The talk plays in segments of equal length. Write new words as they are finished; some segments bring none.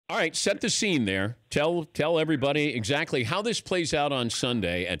All right, set the scene there. Tell everybody exactly how this plays out on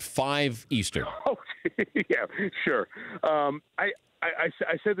Sunday at 5 Eastern. Oh, yeah, sure. I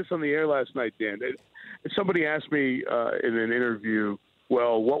said this on the air last night, Dan. Somebody asked me in an interview,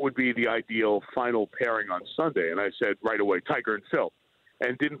 well, what would be the ideal final pairing on Sunday? And I said right away, Tiger and Phil,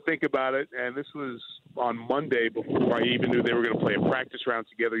 and didn't think about it. And this was on Monday before I even knew they were going to play a practice round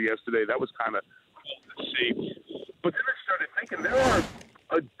together yesterday. That was kind of cool to see. But then I started thinking there are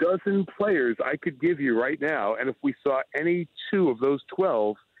a dozen players I could give you right now, and if we saw any two of those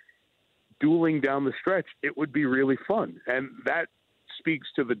 12 dueling down the stretch, it would be really fun. And that speaks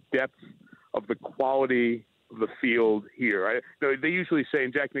to the depth of the quality of the field here. They usually say,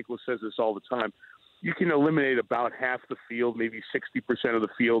 and Jack Nicklaus says this all the time, you can eliminate about half the field, maybe 60% of the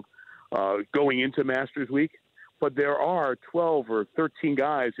field going into Masters Week. But there are 12 or 13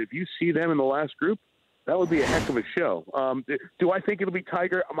 guys, if you see them in the last group, that would be a heck of a show. Do I think it'll be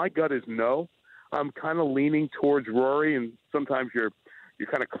Tiger? My gut is no. I'm kind of leaning towards Rory, and sometimes you're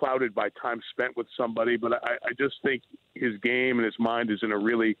kind of clouded by time spent with somebody, but I just think his game and his mind is in a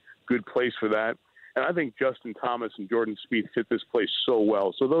really good place for that. And I think Justin Thomas and Jordan Spieth fit this place so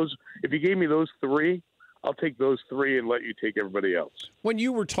well. So if you gave me those three, I'll take those three and let you take everybody else. When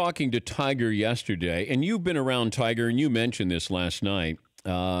you were talking to Tiger yesterday, and you've been around Tiger, and you mentioned this last night,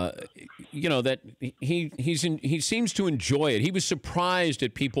 that he seems to enjoy it. He was surprised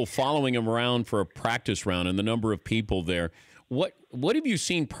at people following him around for a practice round and the number of people there. What have you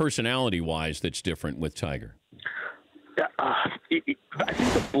seen personality-wise that's different with Tiger? I think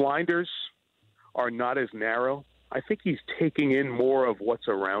the blinders are not as narrow. I think he's taking in more of what's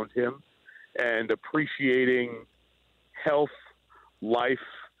around him and appreciating health, life,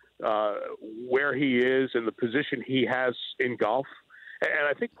 where he is and the position he has in golf. And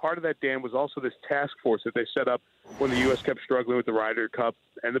I think part of that, Dan, was also this task force that they set up when the U.S. kept struggling with the Ryder Cup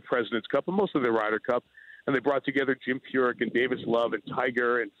and the President's Cup, and mostly the Ryder Cup. And they brought together Jim Furyk and Davis Love and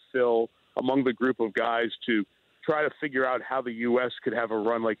Tiger and Phil among the group of guys to try to figure out how the U.S. could have a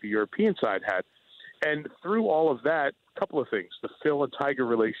run like the European side had. And through all of that, a couple of things. The Phil and Tiger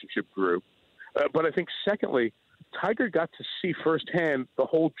relationship grew. But I think, secondly, Tiger got to see firsthand the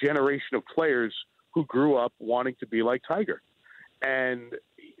whole generation of players who grew up wanting to be like Tiger. And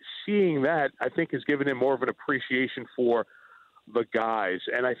seeing that, I think, has given him more of an appreciation for the guys.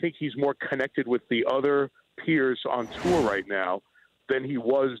 And I think he's more connected with the other peers on tour right now than he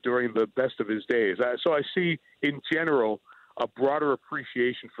was during the best of his days. So I see, in general, a broader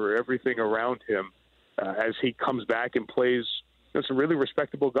appreciation for everything around him as he comes back and plays some really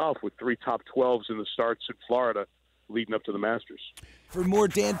respectable golf with 3 top 12s in the starts in Florida leading up to the Masters. For more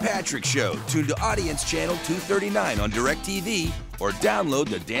Dan Patrick Show, tune to Audience Channel 239 on DirecTV or download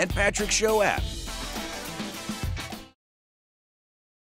the Dan Patrick Show app.